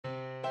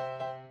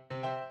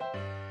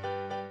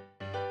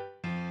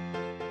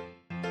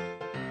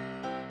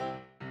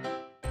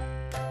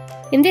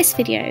In this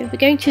video, we're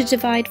going to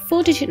divide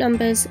 4-digit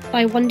numbers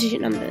by 1-digit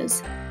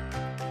numbers.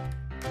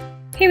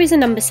 Here is a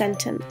number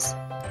sentence: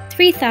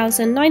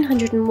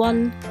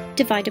 3,901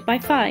 divided by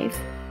 5.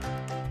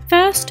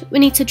 First, we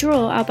need to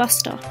draw our bus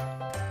stop.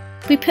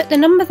 We put the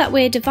number that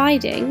we're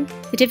dividing,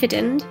 the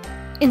dividend,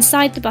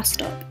 inside the bus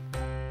stop.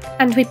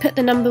 And we put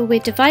the number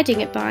we're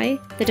dividing it by,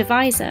 the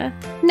divisor,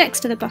 next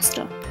to the bus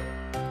stop.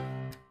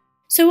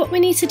 So what we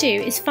need to do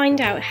is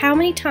find out how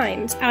many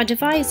times our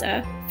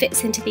divisor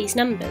fits into these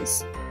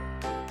numbers.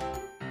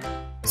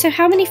 So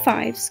how many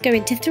 5s go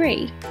into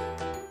 3?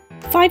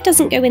 5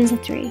 doesn't go into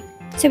 3,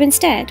 so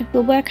instead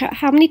we'll work out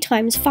how many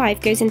times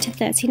 5 goes into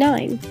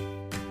 39.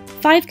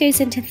 5 goes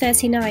into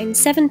 39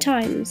 7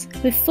 times,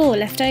 with 4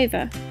 left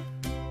over.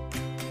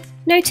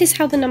 Notice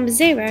how the number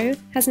 0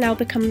 has now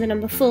become the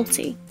number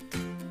 40.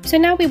 So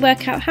now we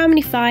work out how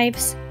many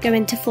 5s go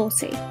into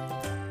 40.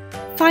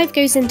 5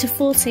 goes into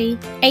 40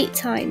 8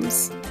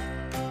 times.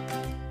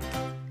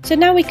 So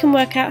now we can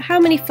work out how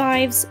many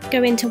 5s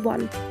go into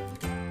 1.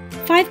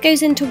 5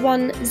 goes into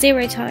 1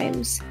 0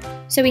 times,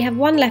 so we have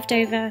 1 left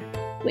over,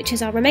 which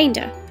is our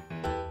remainder.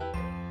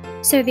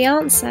 So the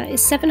answer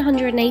is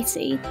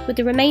 780 with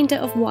the remainder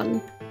of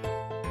 1.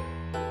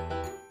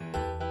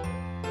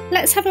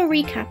 Let's have a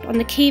recap on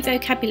the key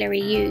vocabulary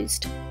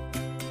used.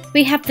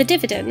 We have the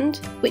dividend,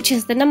 which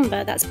is the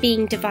number that's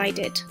being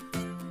divided.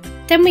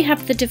 Then we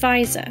have the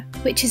divisor,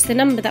 which is the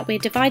number that we're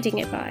dividing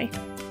it by.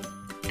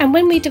 And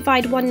when we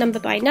divide one number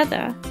by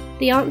another,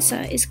 the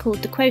answer is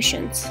called the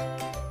quotient.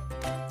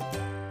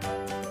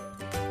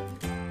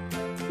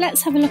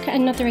 Let's have a look at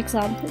another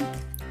example.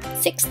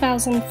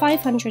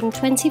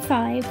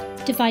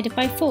 6,525 divided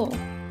by 4.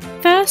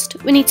 First,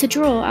 we need to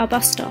draw our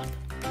bus stop.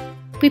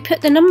 We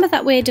put the number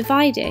that we're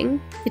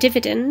dividing, the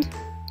dividend,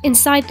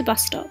 inside the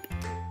bus stop.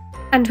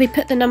 And we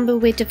put the number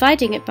we're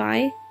dividing it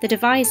by, the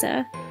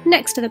divisor,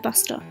 next to the bus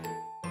stop.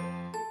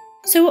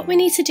 So what we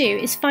need to do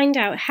is find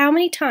out how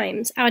many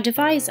times our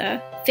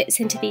divisor fits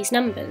into these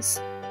numbers.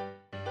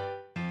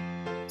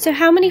 So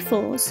how many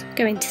 4s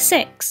go into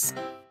 6?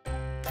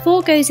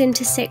 4 goes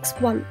into 6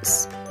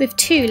 once, with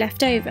 2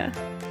 left over.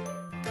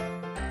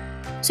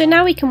 So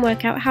now we can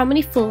work out how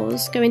many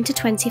 4s go into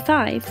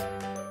 25.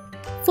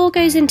 4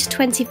 goes into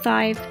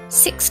 25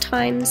 6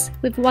 times,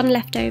 with 1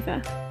 left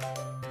over.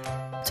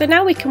 So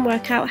now we can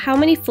work out how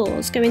many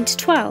 4s go into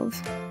 12.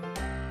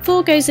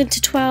 4 goes into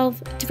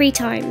 12 3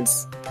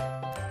 times.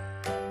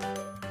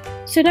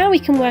 So now we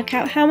can work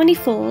out how many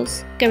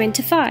 4s go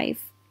into 5.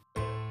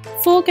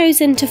 4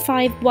 goes into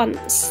 5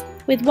 once,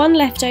 with 1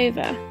 left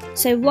over,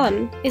 so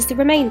 1 is the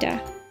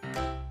remainder.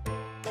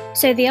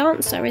 So the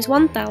answer is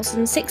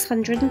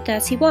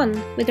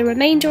 1,631, with a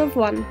remainder of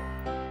 1.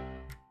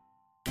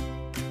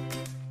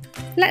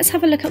 Let's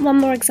have a look at one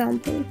more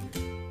example.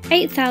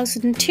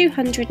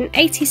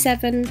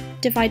 8,287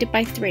 divided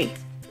by 3.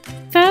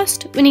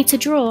 First, we need to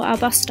draw our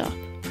bus stop.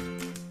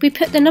 We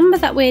put the number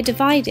that we're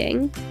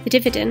dividing, the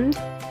dividend,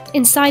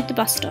 inside the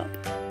bus stop.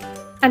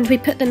 And we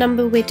put the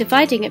number we're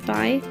dividing it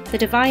by, the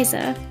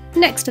divisor,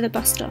 next to the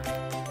bus stop.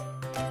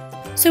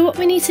 So what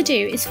we need to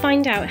do is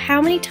find out how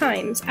many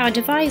times our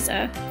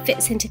divisor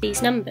fits into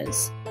these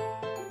numbers.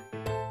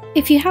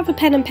 If you have a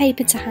pen and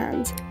paper to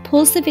hand,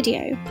 pause the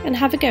video and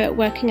have a go at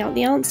working out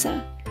the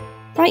answer.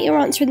 Write your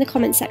answer in the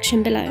comment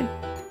section below.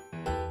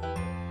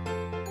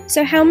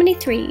 So how many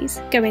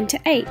 3s go into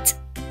 8?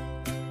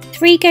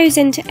 3 goes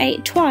into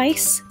 8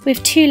 twice,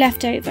 with 2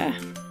 left over.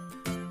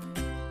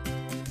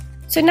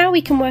 So now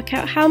we can work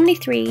out how many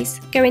 3s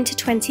go into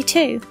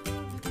 22.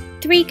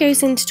 3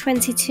 goes into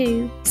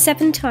 22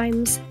 7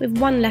 times, with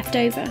 1 left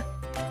over.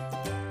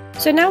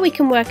 So now we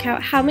can work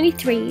out how many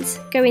 3s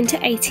go into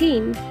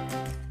 18.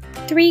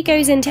 3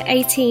 goes into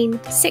 18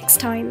 6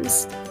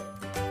 times.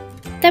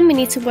 Then we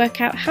need to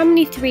work out how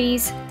many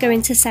 3s go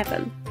into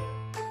 7.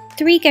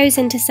 3 goes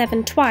into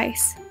 7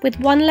 twice, with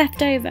 1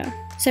 left over,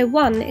 so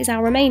 1 is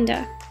our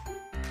remainder.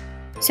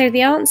 So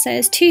the answer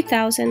is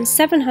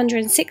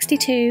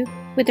 2,762,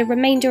 with a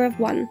remainder of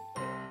 1.